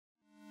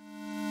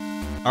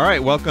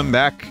Alright, welcome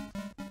back.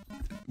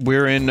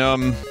 We're in,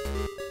 well,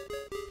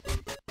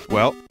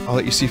 I'll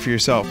let you see for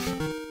yourself.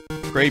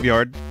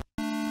 Graveyard.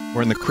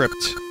 We're in the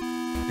crypt.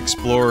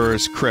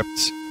 Explorer's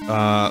Crypt.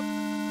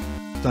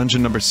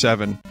 Dungeon number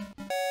 7.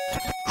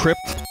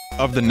 Crypt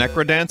of the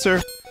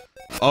Necrodancer?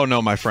 Oh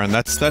no, my friend,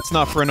 that's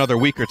not for another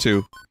week or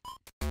two.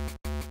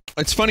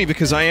 It's funny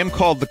because I am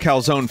called the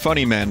Calzone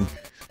Funny Man,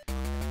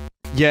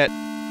 yet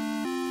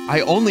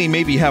I only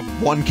maybe have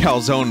one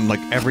calzone like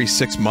every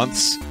 6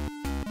 months.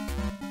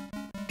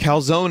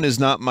 Calzone is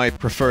not my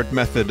preferred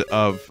method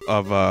of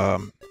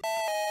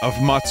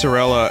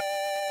mozzarella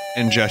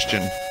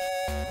ingestion.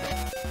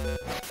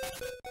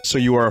 So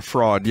you are a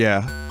fraud,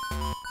 yeah.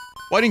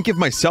 Well, I didn't give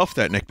myself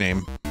that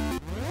nickname.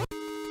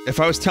 If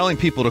I was telling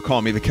people to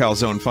call me the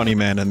Calzone Funny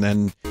Man and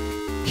then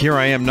here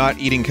I am not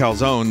eating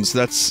calzones,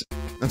 that's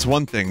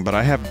one thing, but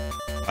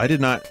I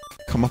did not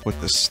come up with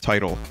this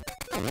title.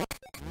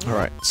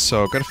 Alright,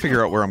 so gotta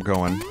figure out where I'm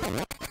going.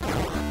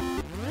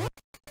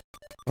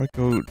 I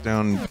go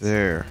down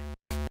there.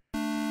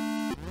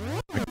 I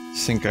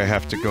think I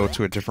have to go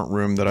to a different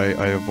room that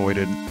I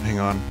avoided. Hang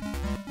on.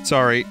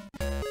 Sorry.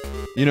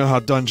 You know how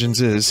dungeons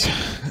is.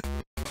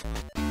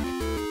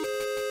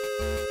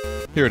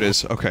 Here it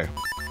is, okay.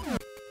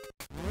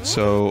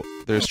 So,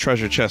 there's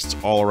treasure chests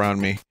all around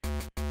me.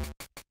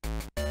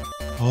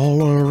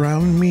 All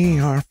around me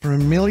are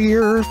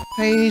familiar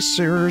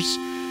faces,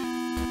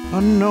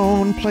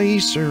 unknown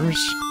placers.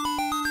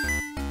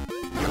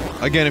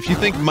 Again, if you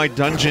think my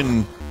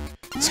dungeon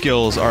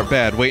skills are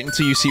bad, wait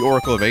until you see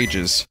Oracle of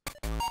Ages.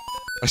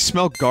 I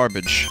smell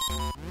garbage.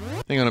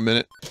 Hang on a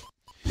minute.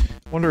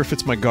 Wonder if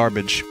it's my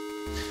garbage.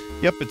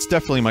 Yep, it's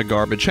definitely my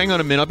garbage. Hang on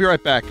a minute, I'll be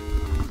right back.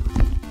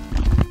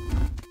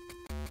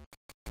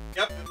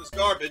 Yep, it was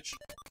garbage.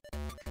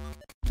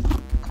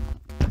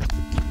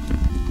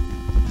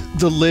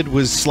 The lid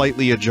was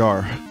slightly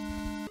ajar.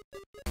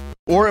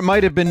 Or it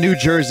might have been New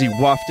Jersey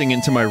wafting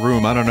into my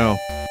room, I don't know.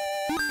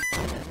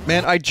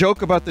 Man, I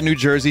joke about the New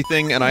Jersey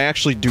thing, and I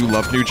actually do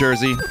love New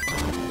Jersey.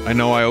 I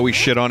know I always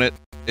shit on it.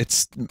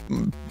 It's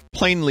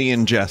plainly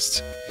in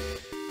jest.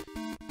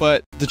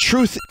 But the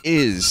truth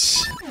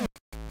is,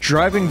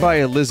 driving by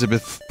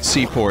Elizabeth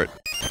Seaport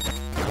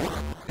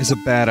is a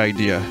bad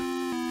idea.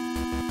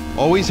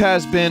 Always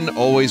has been,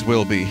 always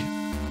will be.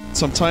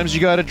 Sometimes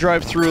you gotta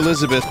drive through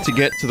Elizabeth to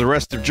get to the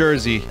rest of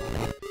Jersey.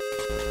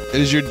 It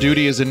is your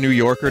duty as a New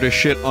Yorker to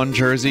shit on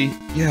Jersey.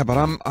 Yeah, but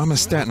I'm a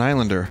Staten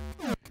Islander.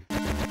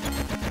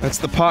 That's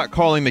the pot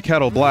calling the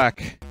kettle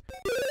black.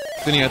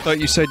 Vinny, I thought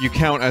you said you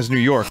count as New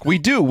York. We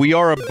do! We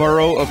are a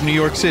borough of New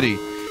York City.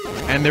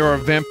 And there are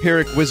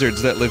vampiric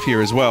wizards that live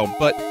here as well.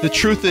 But the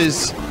truth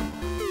is,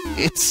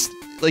 it's...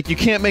 like, you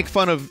can't make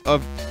fun of...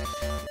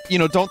 you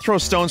know, don't throw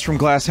stones from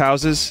glass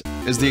houses,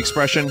 is the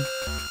expression.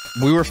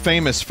 We were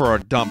famous for our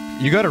dump.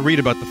 You gotta read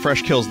about the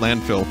Fresh Kills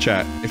landfill,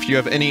 chat. If you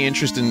have any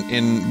interest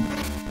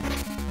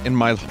in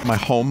my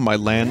home, my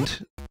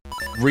land,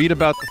 read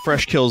about the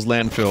Fresh Kills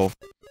landfill.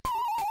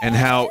 And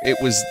how it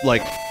was,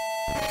 like,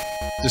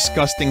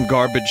 disgusting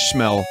garbage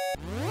smell,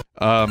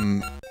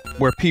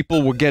 where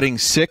people were getting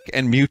sick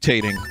and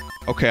mutating.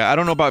 Okay, I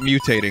don't know about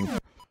mutating.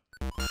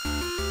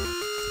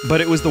 But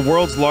it was the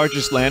world's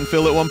largest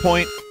landfill at one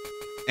point,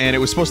 and it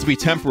was supposed to be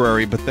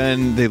temporary, but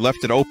then they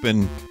left it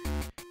open,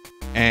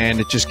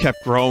 and it just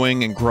kept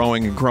growing and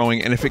growing and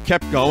growing, and if it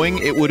kept going,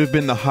 it would have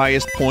been the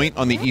highest point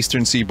on the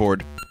eastern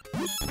seaboard.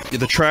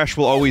 The trash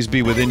will always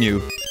be within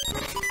you.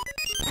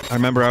 I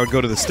remember I would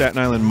go to the Staten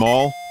Island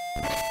Mall,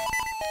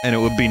 and it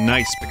would be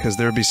nice, because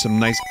there would be some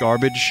nice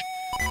garbage.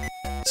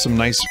 Some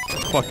nice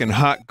fucking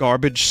hot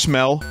garbage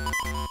smell.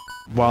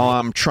 While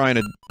I'm trying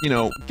to, you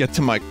know, get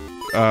to my,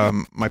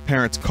 my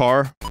parents'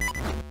 car.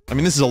 I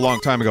mean, this is a long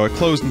time ago. It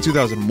closed in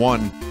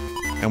 2001,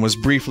 and was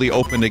briefly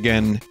opened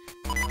again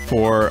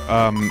for,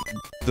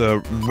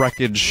 the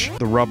wreckage,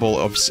 the rubble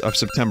of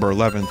September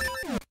 11th.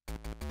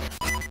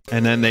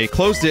 And then they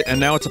closed it, and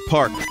now it's a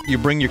park. You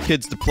bring your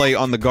kids to play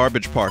on the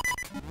garbage park.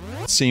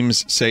 It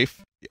seems safe.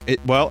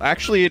 Well,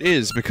 actually it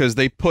is, because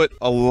they put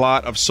a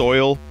lot of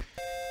soil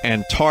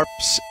and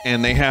tarps,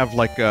 and they have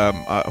like,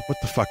 what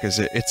the fuck is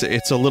it?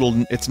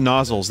 It's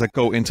nozzles that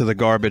go into the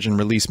garbage and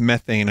release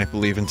methane, I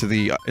believe, into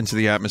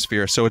the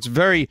atmosphere. So it's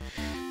very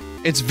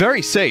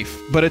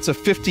safe, but it's a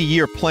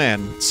 50-year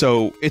plan,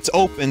 so it's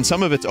open,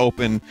 some of it's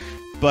open,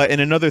 but in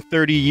another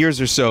 30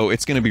 years or so,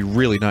 it's gonna be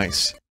really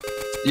nice.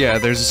 Yeah,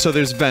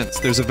 there's vents,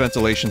 there's a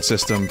ventilation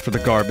system for the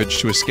garbage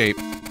to escape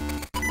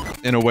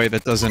in a way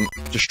that doesn't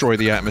destroy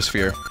the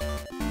atmosphere.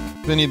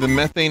 Vinny, the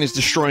methane is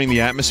destroying the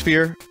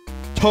atmosphere?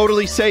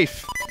 Totally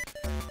safe!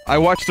 I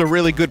watched a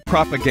really good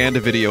propaganda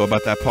video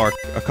about that park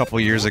a couple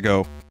years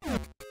ago.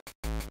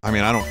 I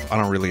mean, I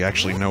don't really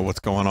actually know what's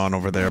going on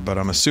over there, but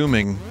I'm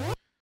assuming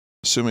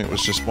it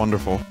was just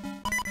wonderful.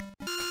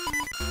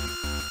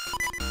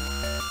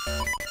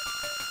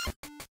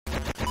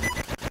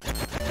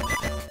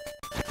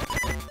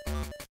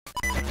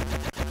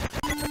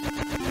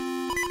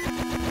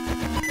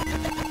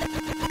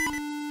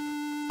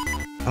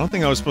 I don't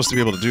think I was supposed to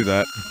be able to do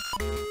that.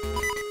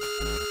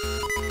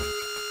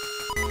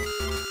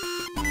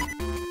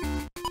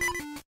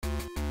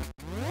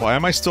 Why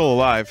am I still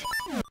alive?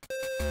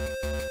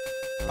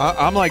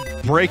 I'm like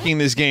breaking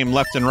this game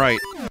left and right.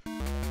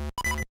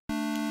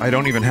 I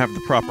don't even have the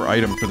proper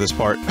item for this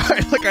part.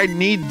 Like, I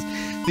need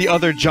the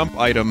other jump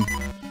item.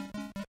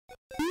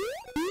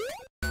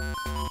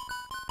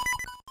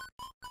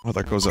 Oh,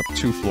 that goes up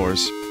 2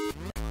 floors.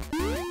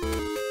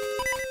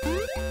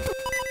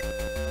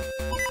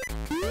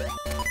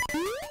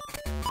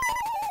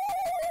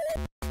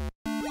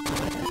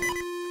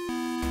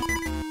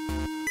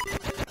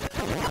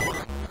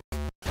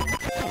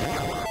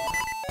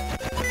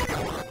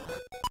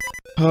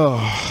 Oh,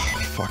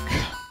 fuck.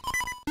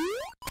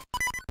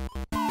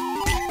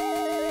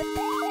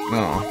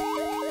 No.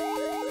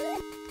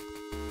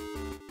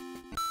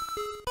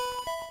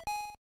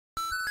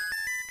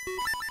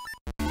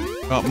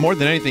 More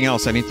than anything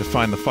else, I need to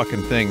find the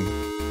fucking thing.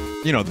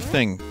 You know, the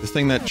thing. The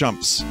thing that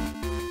jumps.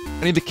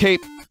 I need the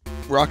cape.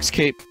 Rock's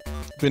cape.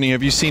 Vinny,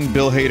 have you seen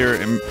Bill Hader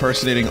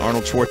impersonating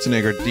Arnold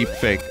Schwarzenegger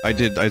deepfake? I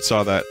did, I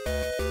saw that.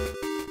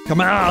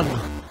 Come on!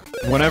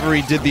 Whenever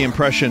he did the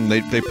impression,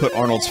 they put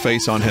Arnold's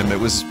face on him. It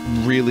was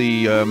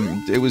really,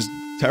 it was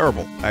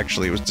terrible,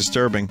 actually. It was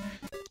disturbing.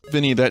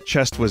 Vinny, that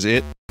chest was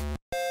it.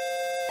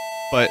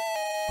 But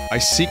I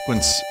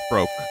sequence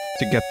broke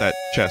to get that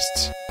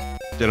chest.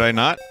 Did I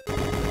not?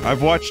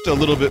 I've watched a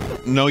little bit—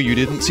 no, you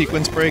didn't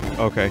sequence break?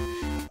 Okay.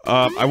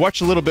 I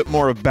watched a little bit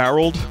more of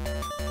Barreled,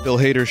 Bill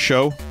Hader's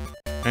show,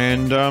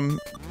 and,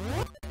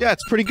 yeah,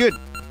 it's pretty good.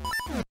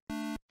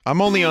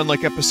 I'm only on,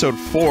 like, episode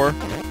 4,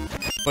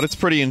 but it's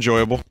pretty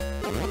enjoyable.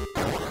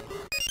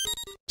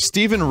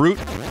 Stephen Root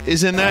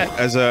is in that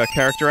as a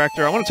character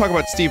actor. I want to talk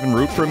about Stephen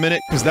Root for a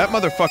minute, because that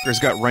motherfucker's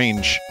got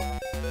range.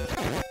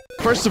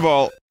 First of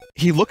all,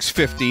 he looks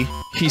 50,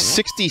 he's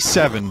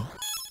 67,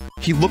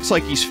 he looks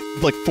like he's,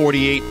 like,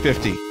 48,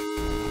 50.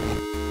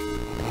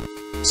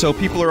 So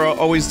people are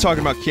always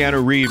talking about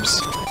Keanu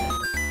Reeves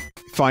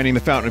finding the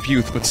Fountain of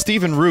Youth, but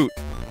Stephen Root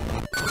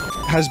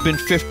has been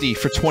 50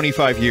 for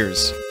 25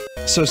 years.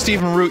 So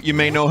Stephen Root, you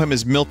may know him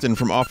as Milton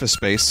from Office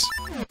Space.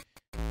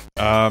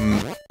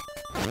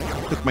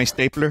 With my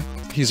stapler.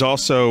 He's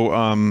also,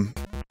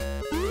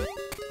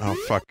 oh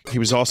fuck. He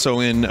was also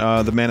in,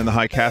 The Man in the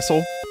High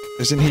Castle.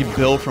 Isn't he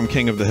Bill from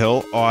King of the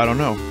Hill? Oh, I don't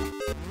know.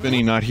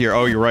 Vinny not here.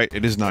 Oh, you're right,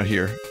 it is not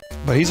here.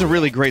 But he's a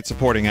really great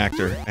supporting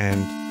actor,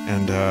 and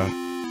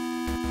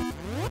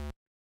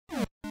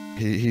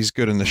he's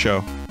good in the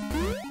show.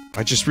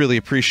 I just really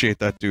appreciate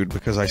that dude,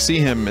 because I see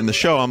him in the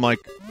show, I'm like,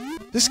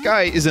 this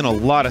guy is in a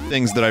lot of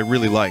things that I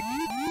really like.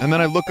 And then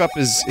I look up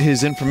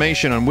his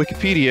information on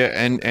Wikipedia,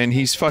 and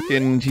he's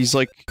fucking— he's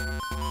like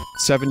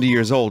 70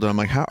 years old, and I'm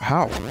like,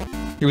 how?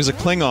 He was a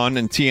Klingon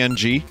in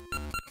TNG?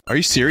 Are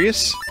you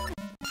serious?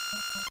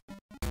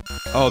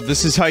 Oh,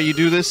 this is how you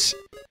do this?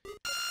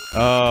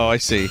 Oh, I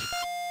see.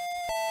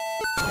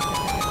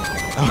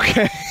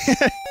 Okay.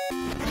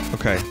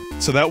 Okay,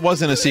 so that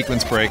wasn't a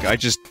sequence break, I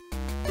just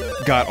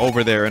got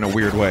over there in a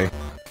weird way.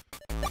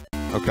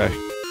 Okay.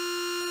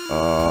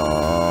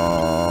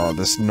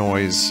 This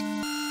noise.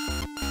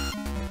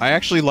 I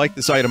actually like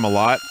this item a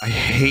lot. I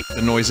hate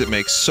the noise it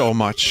makes so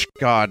much.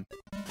 God.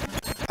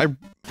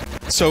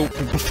 So,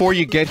 before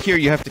you get here,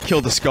 you have to kill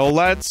the skull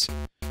lads?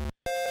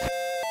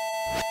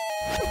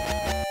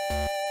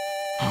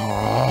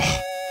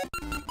 Oh.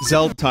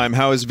 Zelda time,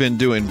 how is Vin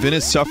doing? Vin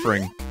is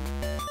suffering.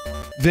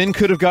 Vin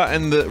could have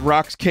gotten the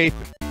Rock's cape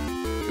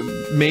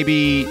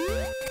maybe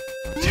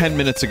 10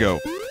 minutes ago.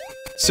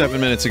 7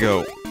 minutes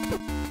ago.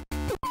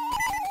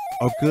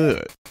 Oh,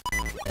 good.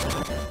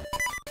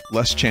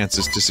 Less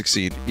chances to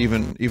succeed.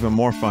 Even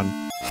more fun.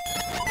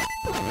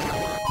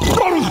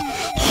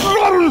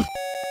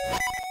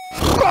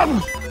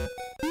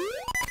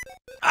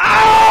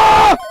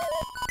 Ah!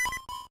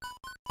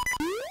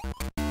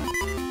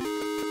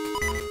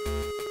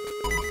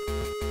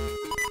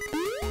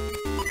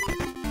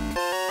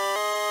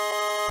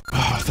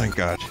 Oh, thank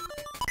God.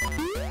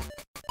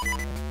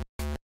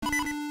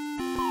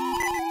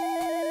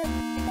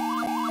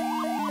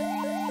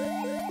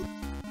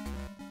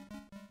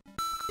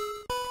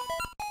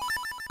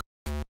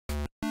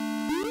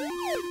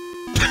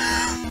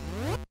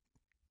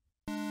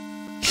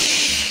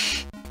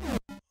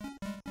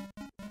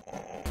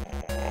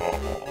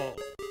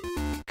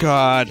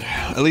 God,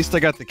 at least I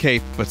got the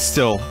cape, but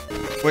still.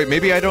 Wait,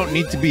 maybe I don't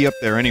need to be up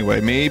there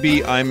anyway.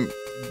 Maybe I'm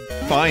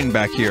fine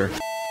back here.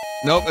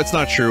 Nope, that's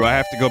not true. I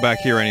have to go back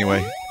here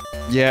anyway.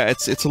 Yeah,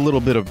 it's a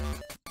little bit of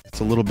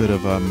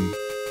a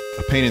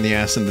pain in the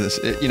ass in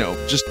this. You know,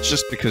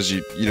 just because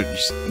you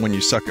when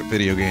you suck at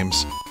video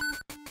games.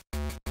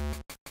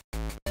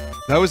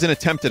 That was an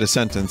attempt at a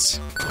sentence.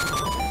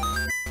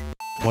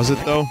 Was it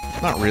though?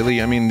 Not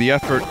really. I mean, the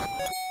effort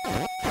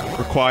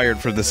required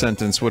for the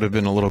sentence would have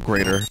been a little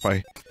greater if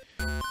I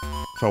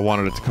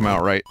wanted it to come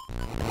out right.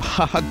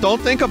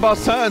 Don't think about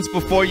sentence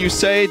before you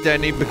say it,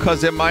 Denny,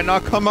 because it might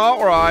not come out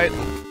right.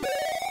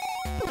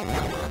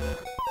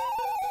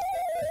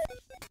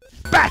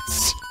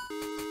 Bats!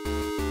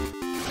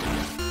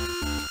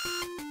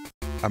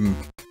 I'm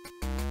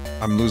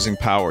losing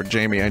power.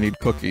 Jamie, I need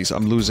cookies.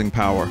 I'm losing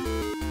power.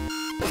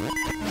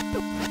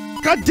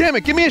 God damn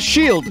it, give me a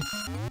shield!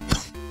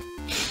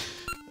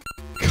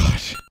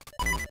 God.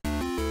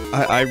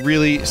 I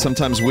really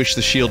sometimes wish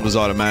the shield was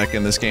automatic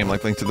in this game,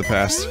 like Link to the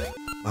Past.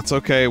 That's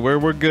okay,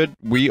 we're good.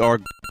 We are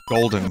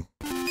golden.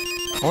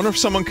 I wonder if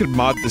someone could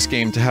mod this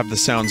game to have the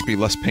sounds be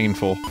less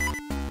painful.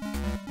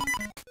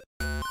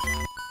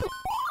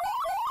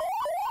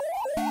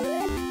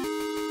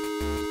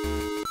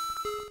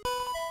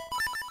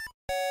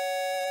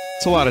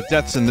 It's a lot of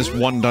deaths in this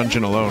one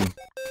dungeon alone.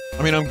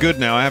 I mean, I'm good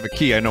now, I have a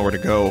key, I know where to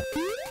go.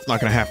 It's not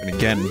gonna happen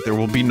again. There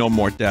will be no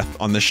more death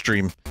on this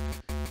stream.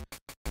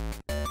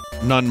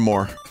 None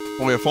more.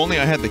 Boy, if only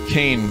I had the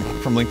cane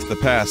from Link to the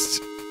Past.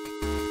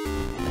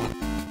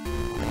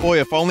 Boy,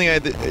 if only I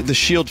had the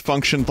shield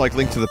functioned like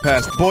Link to the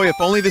Past. Boy, if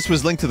only this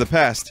was Link to the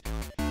Past.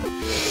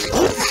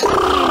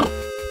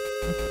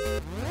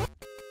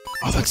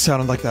 Oh, that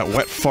sounded like that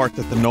wet fart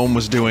that the gnome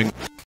was doing.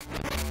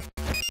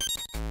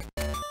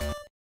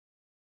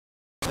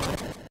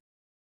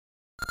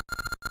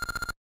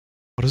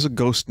 What does a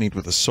ghost need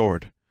with a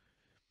sword?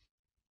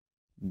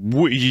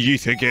 We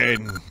eat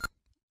again!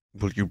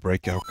 Will you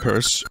break our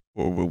curse,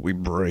 or will we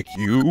break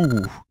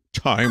you?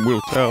 Time will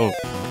tell.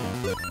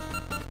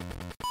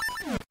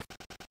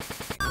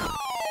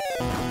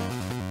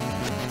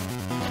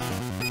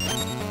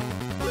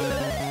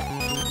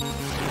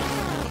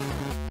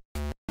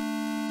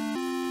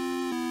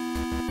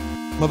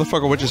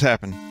 Motherfucker, what just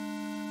happened?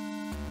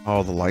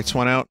 Oh, the lights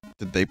went out?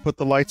 Did they put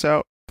the lights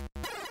out?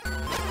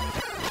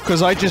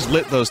 Because I just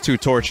lit those two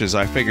torches,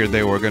 I figured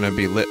they were gonna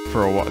be lit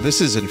for a while.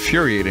 This is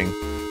infuriating.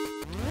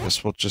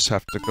 Guess we'll just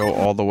have to go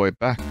all the way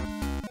back.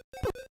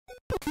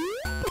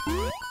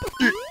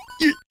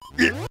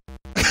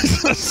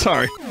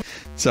 Sorry.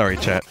 Sorry,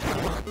 chat.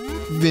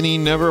 Vinny,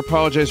 never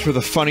apologize for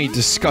the funny,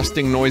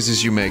 disgusting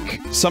noises you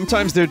make.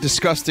 Sometimes they're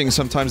disgusting,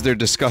 sometimes they're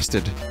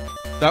disgusted.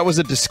 That was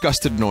a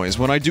disgusted noise.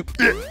 When I do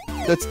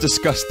that's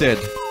disgusted.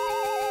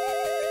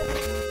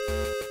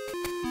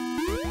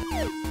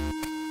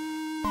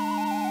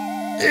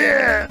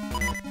 Yeah!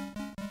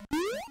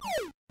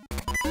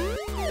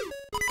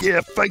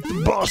 Yeah, fight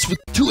the boss with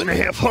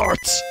 2.5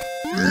 hearts!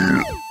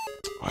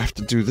 I have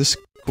to do this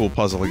cool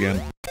puzzle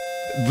again.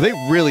 They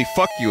really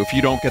fuck you if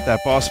you don't get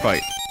that boss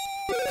fight.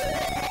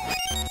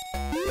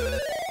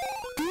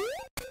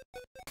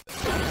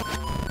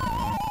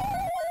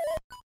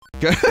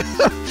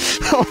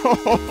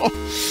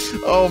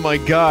 Oh my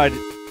god.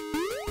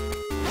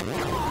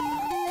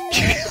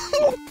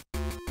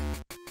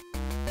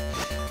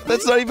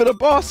 That's not even a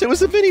boss, it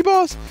was a mini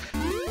boss!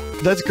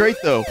 That's great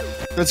though.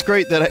 That's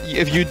great that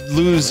if you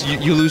lose,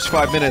 you lose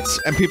 5 minutes,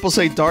 and people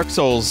say Dark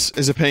Souls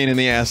is a pain in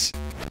the ass.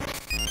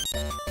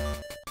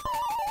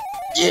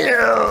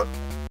 Yeah!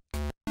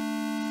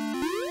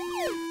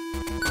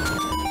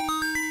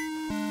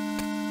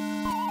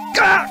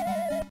 Ah!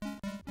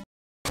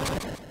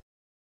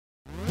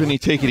 Vinny,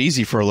 take it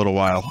easy for a little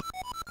while.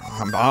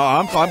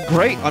 I'm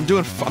great. I'm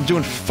doing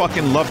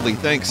fucking lovely.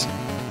 Thanks.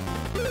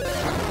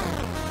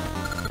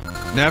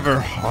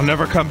 Never. I'll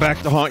never come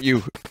back to haunt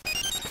you.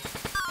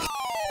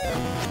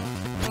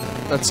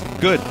 That's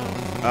good.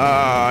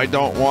 I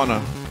don't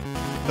wanna.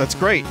 That's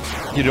great.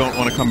 You don't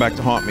want to come back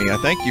to haunt me. I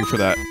thank you for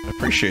that. I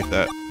appreciate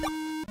that.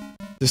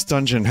 This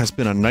dungeon has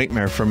been a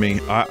nightmare for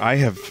me.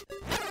 I've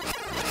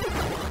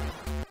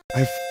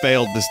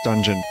failed this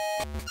dungeon.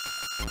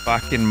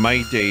 Back in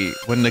my day,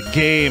 when the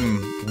game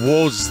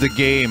was the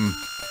game.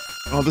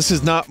 Oh, this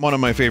is not one of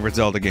my favorite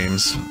Zelda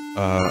games.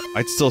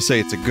 I'd still say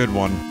it's a good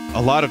one.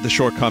 A lot of the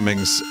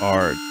shortcomings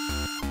are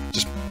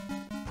just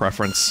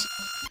preference.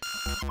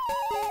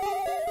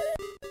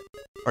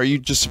 Are you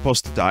just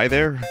supposed to die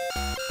there?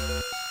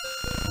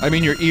 I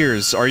mean, your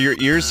ears. Are your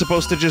ears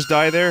supposed to just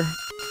die there?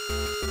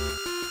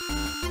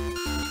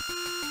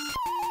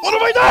 What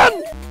have I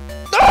done?!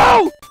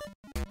 No!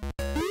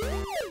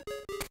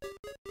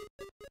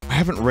 I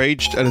haven't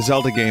raged at a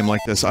Zelda game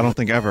like this, I don't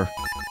think ever.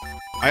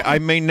 I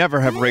may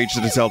never have raged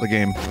at a Zelda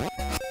game.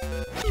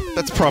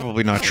 That's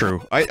probably not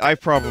true. I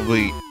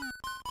probably...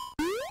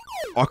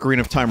 Ocarina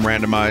of Time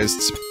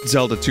randomized,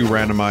 Zelda 2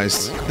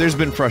 randomized. There's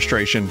been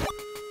frustration.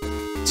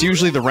 It's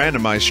usually the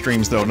randomized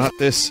streams though, not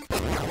this.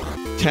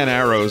 10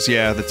 arrows,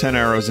 yeah, the 10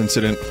 arrows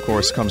incident, of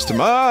course, comes to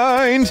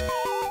mind!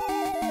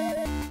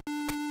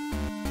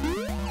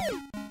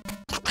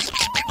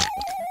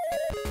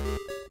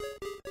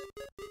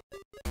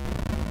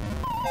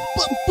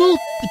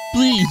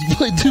 Please,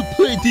 why do you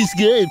play this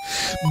game?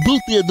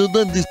 Bulty, I don't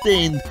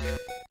understand.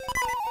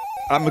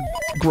 I'm a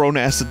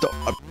grown-ass adult.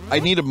 I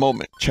need a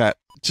moment, chat.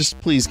 Just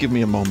please give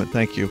me a moment,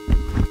 thank you.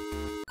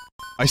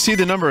 I see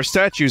the number of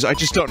statues, I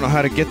just don't know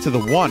how to get to the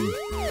one.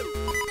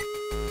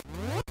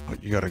 Oh,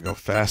 you gotta go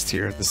fast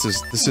here. This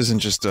isn't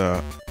just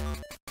a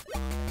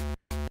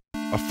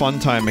fun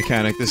time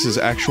mechanic, this is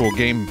actual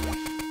game.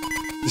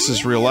 This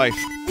is real life.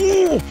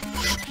 Ooh!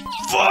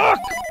 Fuck!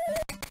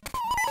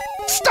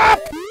 Stop!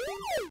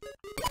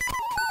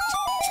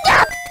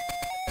 Stop!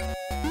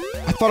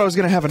 I thought I was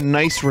gonna have a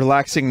nice,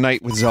 relaxing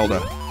night with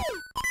Zelda.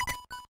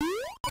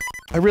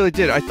 I really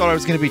did. I thought I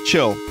was gonna be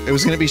chill. It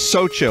was gonna be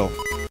so chill.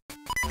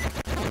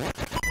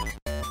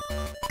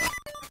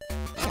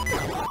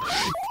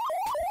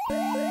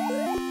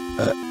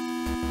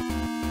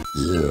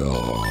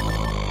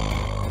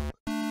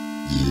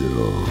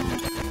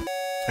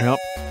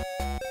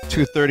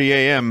 2:30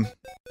 a.m.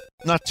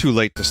 Not too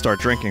late to start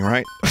drinking,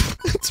 right?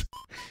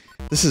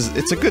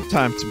 It's a good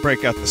time to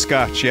break out the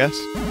scotch, yes?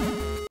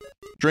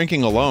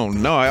 Drinking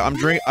alone. No,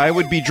 I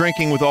would be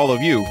drinking with all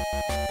of you.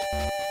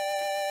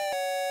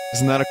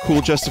 Isn't that a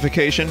cool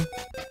justification?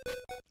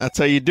 That's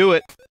how you do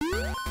it.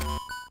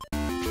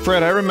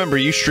 Fred, I remember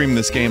you streamed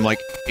this game like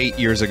 8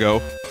 years ago.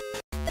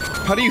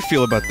 How do you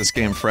feel about this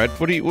game, Fred?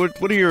 What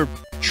are your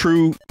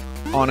true,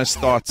 honest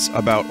thoughts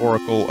about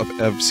Oracle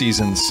of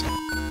Seasons?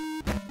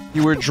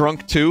 You were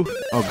drunk too?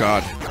 Oh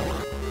god.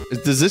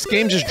 Does this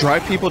game just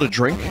drive people to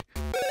drink?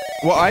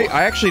 Well, I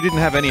actually didn't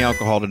have any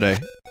alcohol today.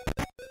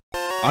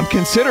 I'm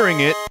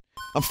considering it.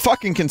 I'm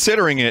fucking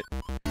considering it.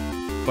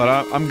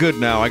 But I'm good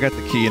now. I got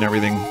the key and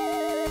everything.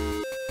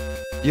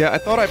 Yeah, I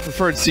thought I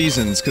preferred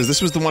Seasons, because this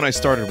was the one I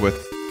started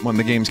with when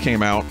the games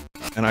came out.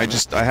 And I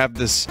have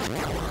this...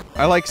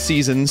 I like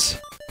Seasons.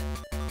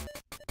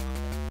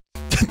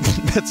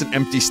 That's an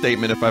empty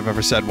statement if I've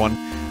ever said one.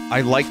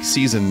 I like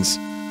Seasons.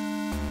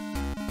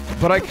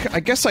 But I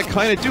guess I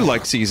kinda do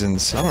like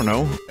Seasons. I don't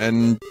know.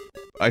 And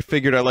I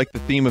figured I like the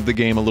theme of the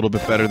game a little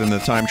bit better than the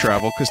time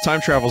travel, because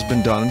time travel's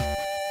been done.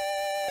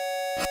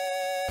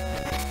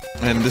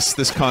 And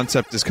this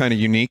concept is kinda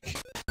unique.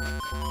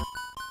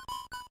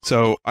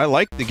 So, I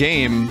like the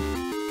game.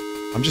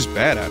 I'm just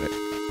bad at it.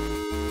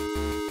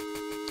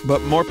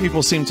 But more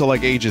people seem to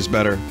like Ages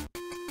better.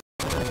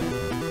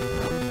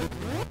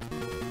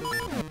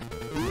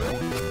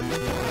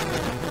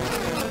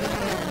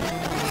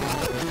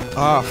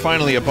 Ah,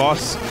 finally a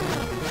boss.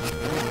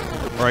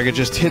 Or I could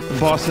just hit the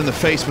boss in the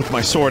face with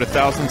my sword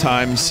 1,000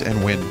 times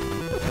and win.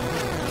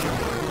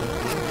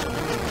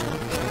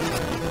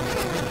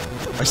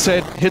 I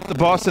said, hit the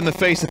boss in the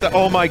face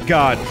oh my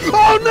god.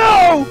 Oh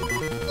no!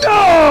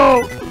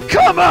 No!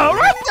 Come on!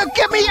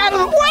 Get me out of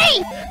the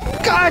way!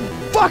 God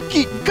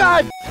fucking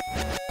god!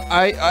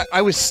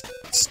 I was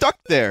stuck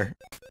there.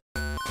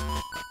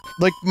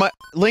 Like, my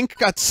Link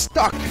got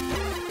stuck.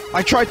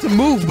 I tried to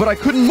move, but I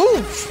couldn't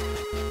move!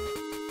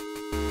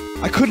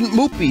 I couldn't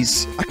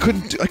moopies. I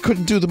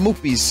couldn't do the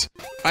moopies.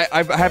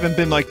 I haven't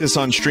been like this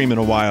on stream in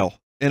a while.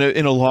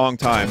 In a long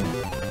time.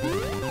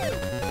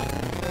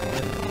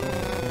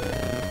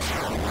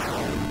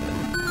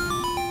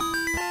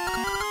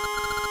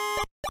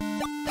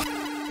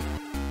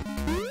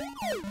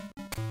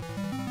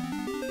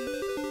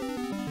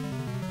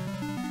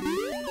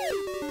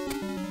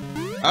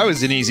 I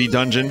was an easy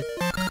dungeon.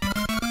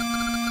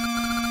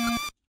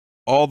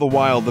 All the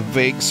while, the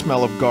vague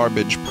smell of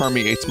garbage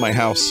permeates my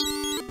house.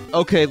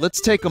 Okay, let's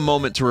take a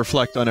moment to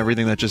reflect on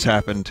everything that just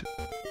happened.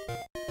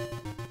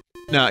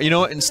 Now, you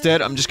know what?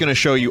 Instead, I'm just gonna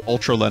show you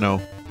Ultra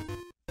Leno.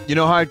 You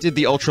know how I did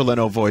the Ultra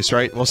Leno voice,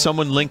 right? Well,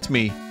 someone linked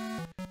me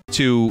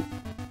to,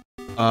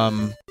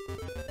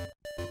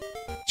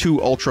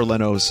 two Ultra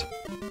Lenos.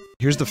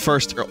 Here's the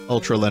first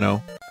Ultra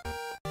Leno.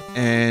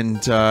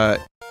 And,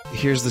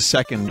 here's the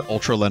second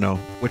Ultra Leno,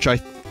 which I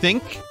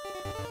think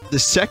the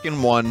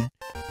second one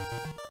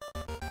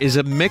is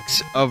a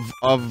mix of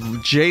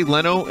Jay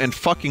Leno and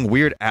fucking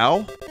Weird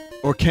Al?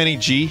 Or Kenny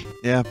G.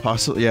 Yeah,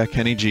 possibly, yeah,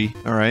 Kenny G.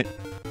 Alright.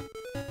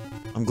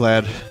 I'm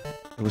glad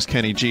it was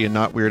Kenny G and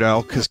not Weird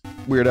Al, because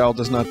Weird Al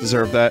does not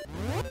deserve that.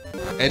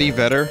 Eddie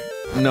Vedder?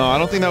 No, I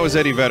don't think that was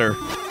Eddie Vedder.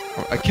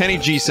 Kenny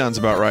G sounds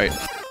about right.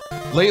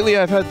 Lately,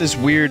 I've had this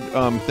weird,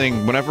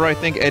 thing. Whenever I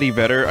think Eddie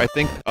Vedder, I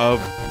think of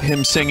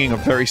him singing a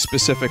very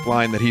specific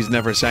line that he's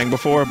never sang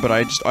before, but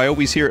I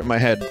always hear it in my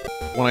head.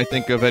 When I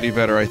think of Eddie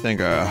Vedder, I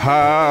think,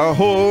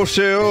 hi-ho,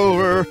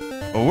 silver,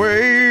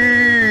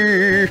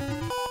 away,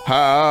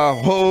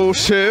 hi-ho,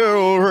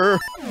 silver,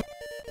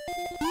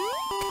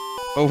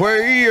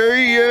 away,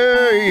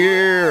 yeah,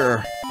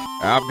 yeah,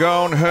 I've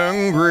gone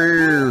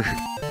hungry,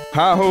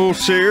 hi-ho,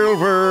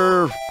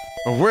 silver,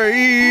 away,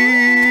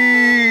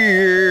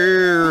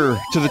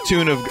 to the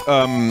tune of,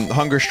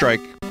 Hunger Strike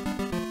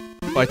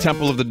by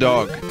Temple of the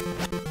Dog.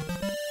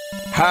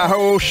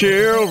 Hi-ho,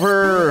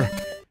 silver,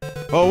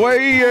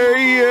 away, yeah,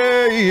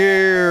 yeah,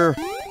 yeah,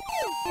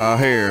 I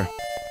hear.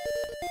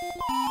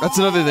 That's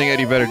another thing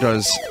Eddie Vedder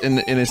does in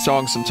his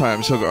songs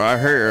sometimes. He'll go, I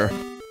hear.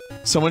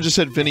 Someone just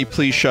said, Vinny,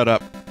 please shut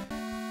up.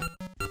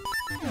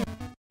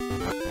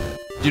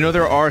 You know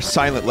there are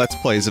silent Let's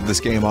Plays of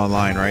this game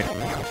online, right?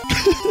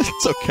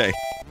 It's okay.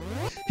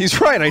 He's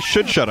right, I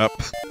should shut up.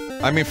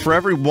 I mean, for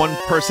every one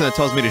person that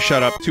tells me to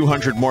shut up,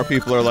 200 more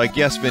people are like,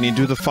 yes, Vinny,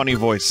 do the funny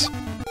voice.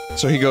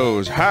 So he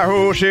goes,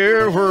 hi-ho,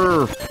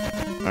 silver!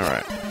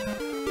 Alright.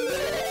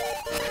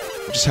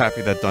 I'm just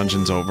happy that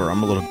dungeon's over.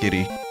 I'm a little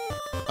giddy.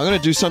 I'm gonna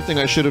do something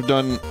I should have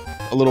done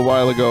a little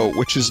while ago,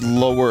 which is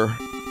lower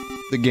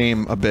the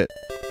game a bit.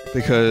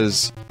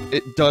 Because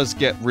it does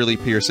get really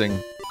piercing.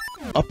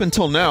 Up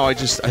until now, I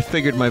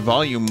figured my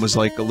volume was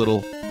like a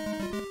little...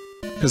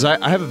 Because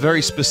I have a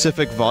very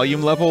specific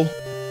volume level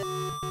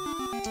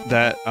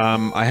that,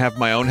 I have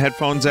my own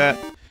headphones at.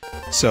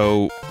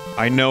 So,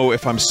 I know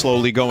if I'm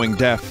slowly going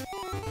deaf,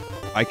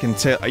 I can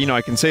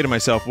say to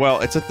myself, well,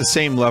 it's at the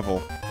same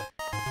level.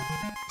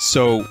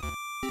 So,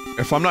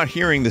 if I'm not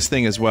hearing this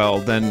thing as well,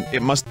 then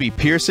it must be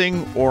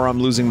piercing, or I'm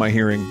losing my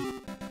hearing.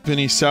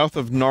 Vinny, south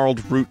of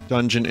Gnarled Root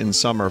Dungeon in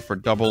summer for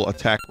double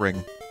attack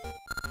ring.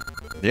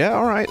 Yeah,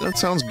 alright, that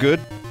sounds good.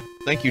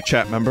 Thank you,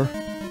 chat member.